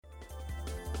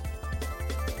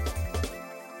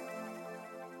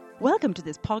Welcome to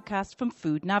this podcast from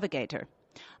Food Navigator.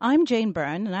 I'm Jane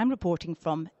Byrne and I'm reporting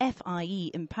from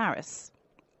FIE in Paris.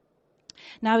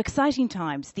 Now, exciting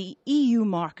times. The EU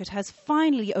market has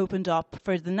finally opened up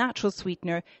for the natural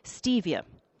sweetener stevia.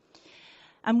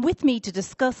 And with me to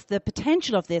discuss the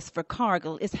potential of this for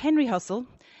Cargill is Henry Hussle,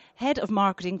 Head of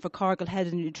Marketing for Cargill Health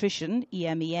and Nutrition,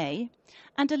 EMEA,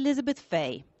 and Elizabeth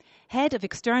Fay, Head of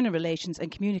External Relations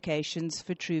and Communications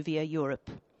for Truvia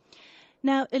Europe.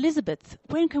 Now, Elizabeth,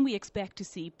 when can we expect to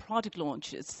see product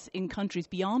launches in countries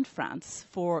beyond France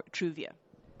for Truvia?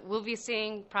 We'll be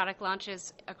seeing product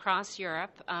launches across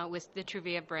Europe with the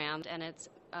Truvia brand, and it's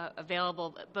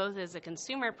available both as a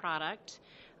consumer product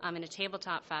in a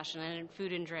tabletop fashion and in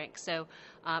food and drink. So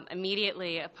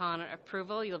immediately upon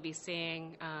approval, you'll be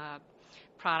seeing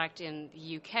product in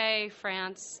the UK,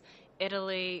 France,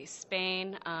 Italy,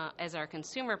 Spain as our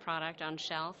consumer product on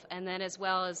shelf, and then as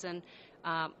well as in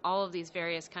all of these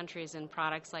various countries in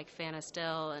products like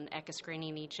Fanistil and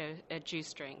Ecoscrinini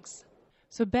juice drinks.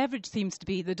 So beverage seems to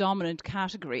be the dominant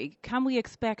category. Can we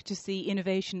expect to see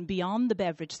innovation beyond the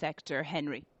beverage sector,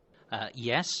 Henry?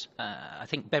 Yes, I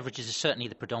think beverages is certainly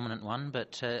the predominant one,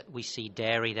 but we see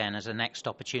dairy then as a next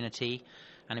opportunity.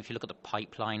 And if you look at the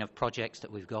pipeline of projects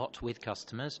that we've got with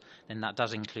customers, then that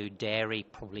does include dairy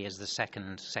probably as the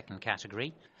second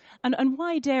category. And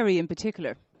why dairy in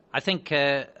particular? I think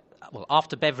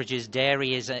after beverages,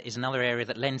 dairy is another area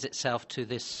that lends itself to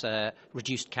this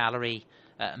reduced calorie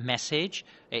message.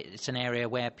 It's an area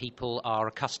where people are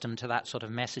accustomed to that sort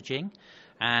of messaging,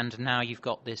 and now you've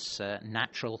got this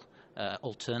natural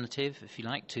alternative, if you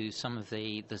like, to some of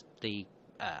the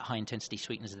high intensity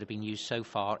sweeteners that have been used so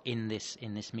far in this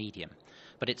medium.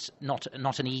 But it's not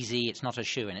a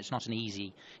shoo-in. It's not an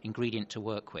easy ingredient to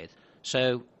work with.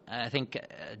 So I think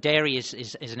dairy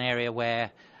is an area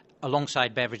where,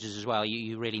 alongside beverages as well,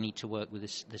 you really need to work with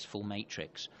this full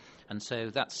matrix. And so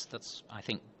that's I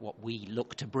think what we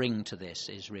look to bring to this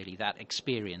is really that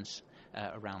experience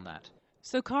around that.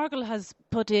 So Cargill has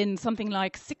put in something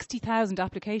like 60,000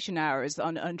 application hours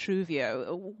on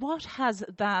Truvia. What has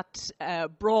that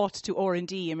brought to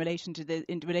R&D in relation to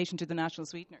the natural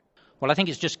sweetener? Well, I think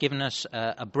it's just given us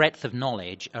a breadth of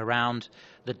knowledge around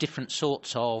the different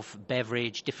sorts of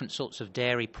beverage, different sorts of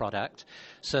dairy product,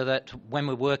 so that when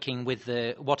we're working with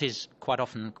what is quite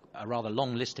often a rather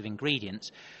long list of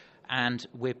ingredients, and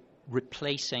we're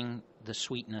replacing the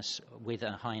sweetness with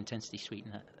a high-intensity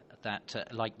sweetener that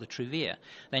like the Truvia,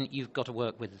 then you've got to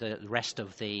work with the rest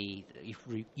of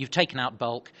you've taken out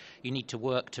bulk, you need to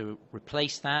work to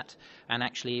replace that. And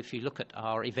actually, if you look at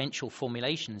our eventual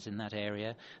formulations in that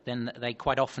area, then they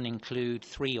quite often include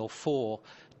 3 or 4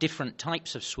 different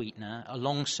types of sweetener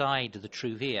alongside the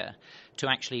Truvia to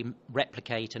actually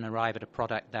replicate and arrive at a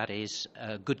product that is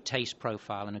a good taste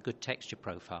profile and a good texture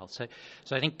profile. So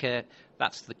I think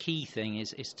that's the key thing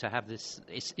is to have this.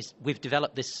 We've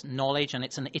developed this knowledge, and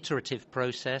it's an iterative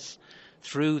process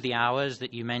through the hours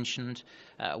that you mentioned,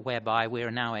 whereby we're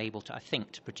now able to, I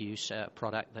think, to produce a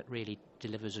product that really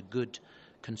delivers a good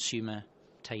consumer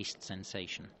taste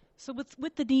sensation. So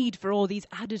with the need for all these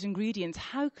added ingredients,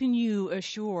 how can you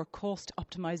assure cost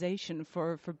optimization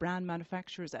for brand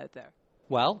manufacturers out there?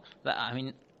 Well,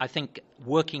 I think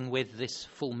working with this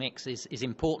full mix is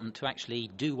important to actually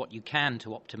do what you can to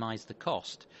optimize the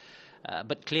cost.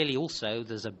 But clearly also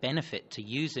there's a benefit to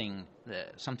using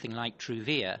something like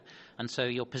Truvia, and so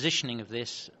your positioning of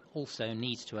this also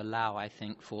needs to allow, I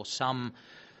think, for some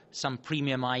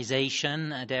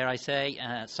premiumization, dare I say.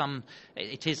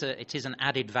 It is an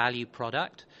added value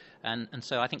product, and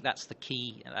so I think that's the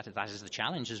key. That is the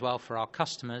challenge as well for our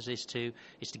customers is to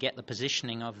get the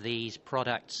positioning of these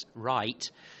products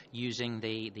right using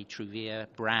the Truvia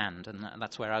brand, and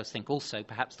that's where I think also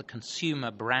perhaps the consumer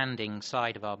branding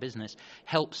side of our business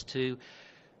helps to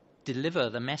deliver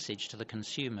the message to the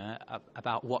consumer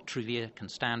about what Truvia can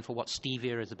stand for, what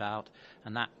stevia is about,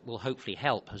 and that will hopefully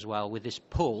help as well with this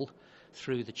pull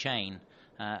through the chain,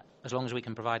 as long as we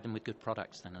can provide them with good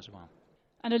products then as well.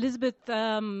 And Elizabeth,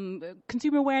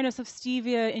 consumer awareness of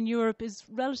stevia in Europe is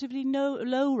relatively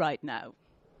low right now.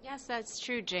 Yes, that's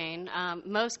true, Jane.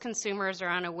 Most consumers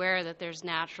are unaware that there's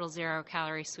natural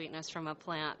zero-calorie sweetness from a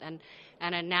plant, and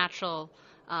a natural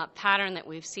pattern that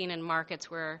we've seen in markets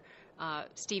where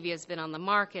stevia has been on the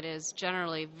market is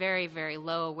generally very, very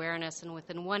low awareness, and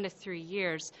within 1 to 3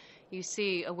 years, you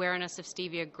see awareness of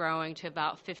stevia growing to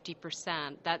about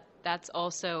 50%. That's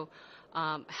also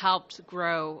helped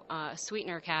grow a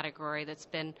sweetener category that's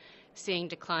been seeing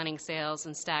declining sales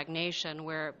and stagnation,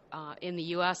 where in the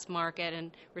U.S. market, and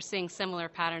we're seeing similar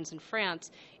patterns in France,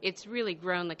 it's really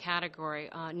grown the category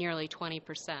nearly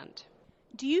 20%.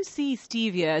 Do you see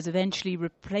stevia as eventually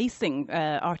replacing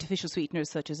artificial sweeteners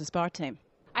such as aspartame?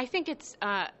 I think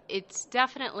it's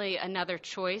definitely another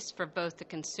choice for both the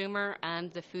consumer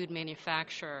and the food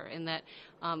manufacturer in that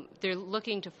they're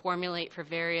looking to formulate for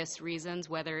various reasons,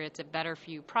 whether it's a better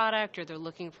for you product or they're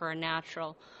looking for a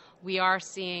natural. We are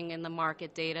seeing in the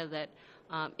market data that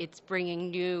it's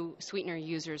bringing new sweetener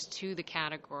users to the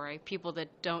category, people that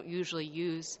don't usually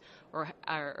use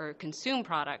or consume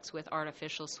products with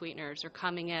artificial sweeteners are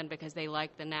coming in because they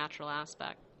like the natural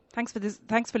aspect. Thanks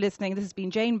for listening. This has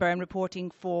been Jane Byrne reporting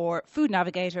for Food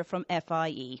Navigator from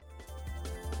FIE.